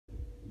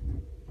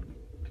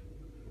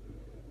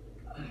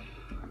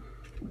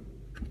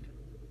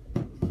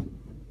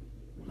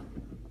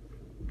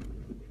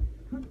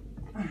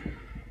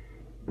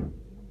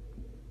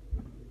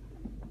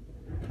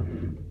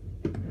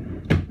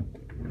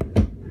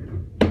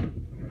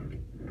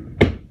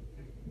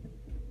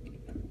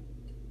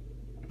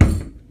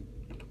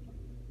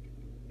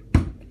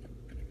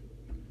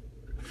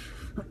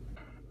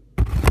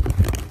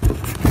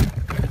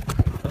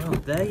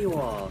there you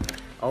are.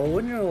 I was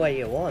wondering where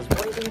you was.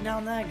 What are you doing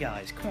down there,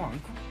 guys? Come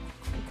on,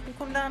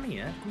 come down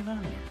here. Come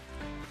down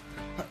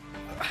here.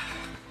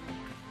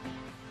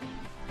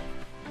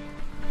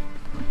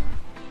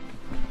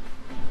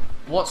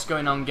 What's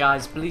going on,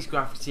 guys? Police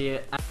Graphics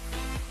here.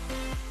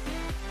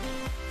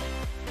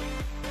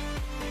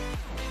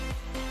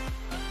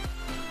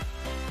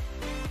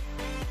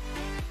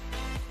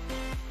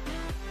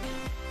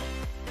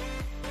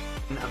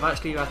 I've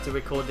actually had to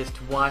record this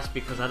twice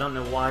because I don't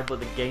know why,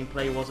 but the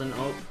gameplay wasn't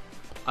up.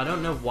 I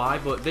don't know why,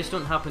 but this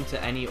doesn't happen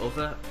to any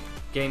other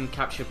game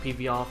capture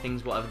PVR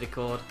things, whatever they're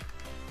called.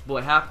 But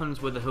it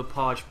happens with the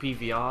Hopage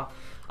PVR.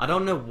 I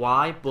don't know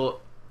why, but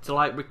to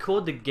like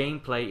record the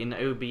gameplay in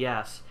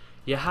OBS,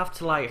 you have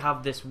to like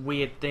have this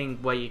weird thing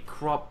where you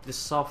crop the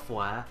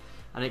software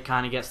and it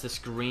kind of gets the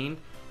screen,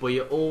 but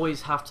you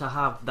always have to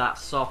have that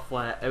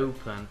software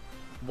open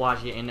while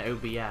you're in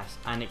OBS,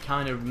 and it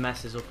kind of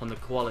messes up on the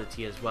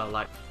quality as well.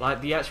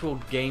 Like the actual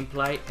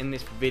gameplay in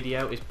this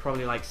video is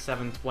probably like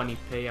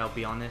 720p, I'll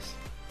be honest,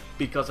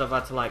 because I've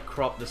had to like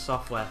crop the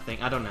software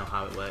thing. I don't know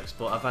how it works,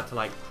 but I've had to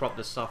like crop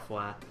the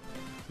software,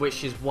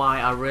 which is why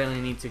I really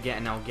need to get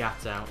an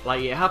Elgato.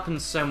 Like it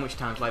happens so much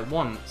times. Like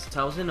once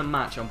I was in a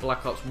match on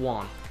Black Ops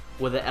 1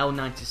 with the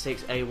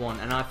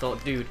L96A1 and I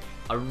thought, dude,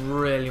 I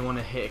really want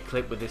to hit a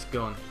clip with this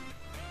gun.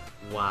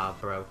 Wow,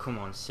 bro, come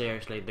on,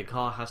 seriously, the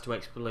car has to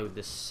explode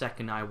the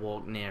second I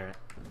walk near it.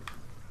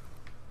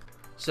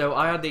 So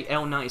I had the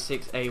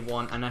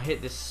L96A1 and I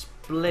hit this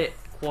split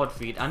quad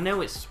feed. I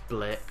know it's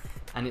split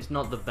and it's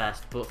not the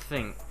best, but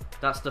think,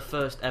 that's the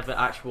first ever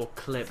actual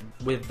clip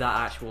with that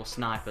actual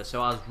sniper.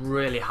 So I was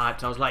really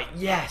hyped. I was like,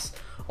 yes!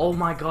 Oh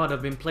my god,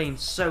 I've been playing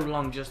so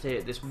long just to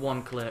hit this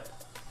one clip.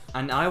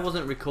 And I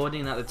wasn't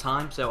recording at the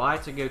time, so I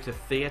had to go to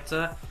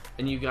theatre.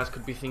 And you guys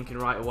could be thinking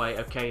right away,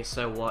 okay,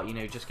 so what, you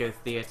know, just go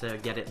theatre,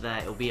 get it there,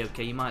 it'll be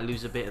okay. You might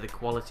lose a bit of the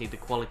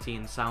quality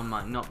and sound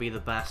might not be the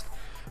best,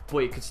 but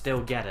you could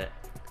still get it.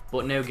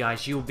 But no,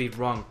 guys, you'll be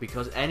wrong,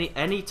 because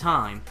any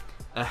time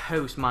a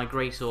host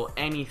migrates or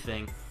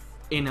anything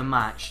in a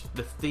match,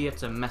 the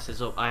theatre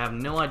messes up. I have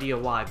no idea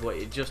why, but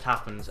it just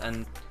happens,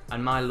 and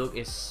my luck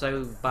is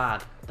so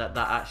bad that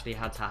that actually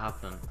had to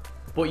happen.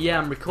 But yeah,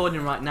 I'm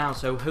recording right now,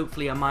 so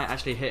hopefully I might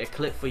actually hit a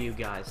clip for you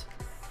guys.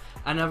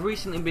 And I've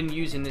recently been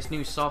using this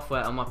new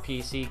software on my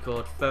PC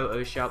called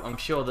Photoshop. I'm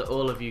sure that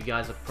all of you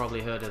guys have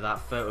probably heard of that,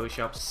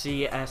 Photoshop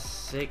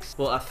CS6.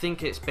 But I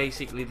think it's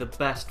basically the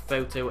best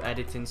photo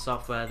editing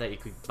software that you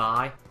could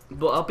buy.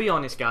 But I'll be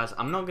honest, guys,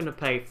 I'm not going to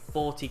pay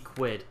 40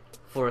 quid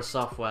for a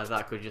software that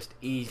I could just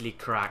easily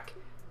crack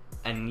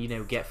and, you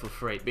know, get for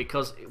free.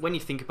 Because when you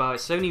think about it,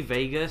 Sony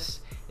Vegas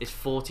is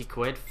 40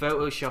 quid,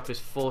 Photoshop is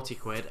 40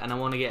 quid, and I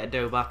want to get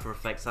Adobe After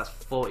Effects, that's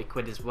 40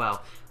 quid as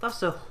well.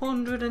 That's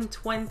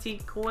 120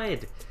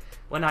 quid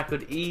when I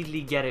could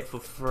easily get it for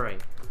free.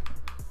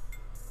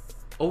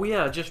 Oh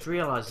yeah, I just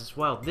realised as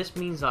well, this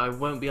means that I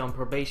won't be on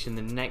probation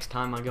the next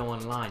time I go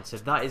online, so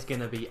that is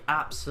going to be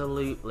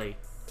absolutely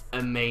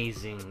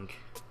amazing.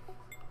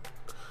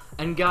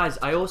 And guys,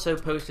 I also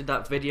posted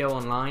that video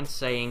online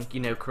saying,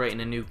 you know,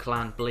 creating a new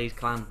clan, Blaze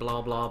clan,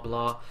 blah blah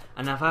blah.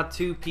 And I've had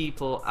 2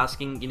 people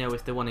asking, you know,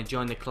 if they want to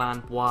join the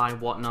clan, why,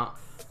 whatnot.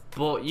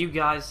 But you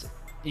guys,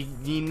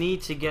 you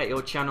need to get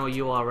your channel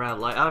URL.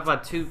 Like, I've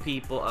had 2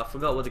 people, I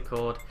forgot what they're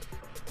called,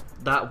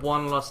 that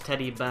one lost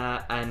teddy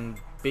bear and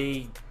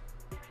B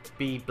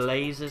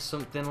Blaze or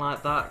something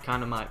like that.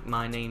 Kind of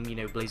my name, you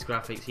know, Blaze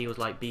Graphics, he was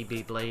like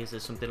BB Blaze or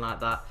something like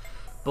that.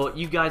 But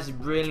you guys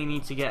really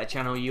need to get a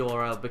channel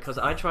URL, because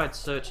I tried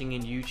searching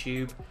in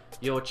YouTube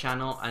your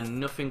channel and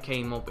nothing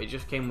came up. It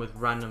just came with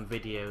random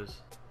videos,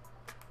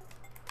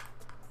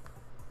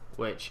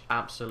 which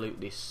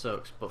absolutely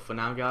sucks. But for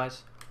now,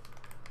 guys,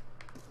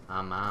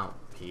 I'm out.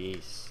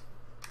 Peace.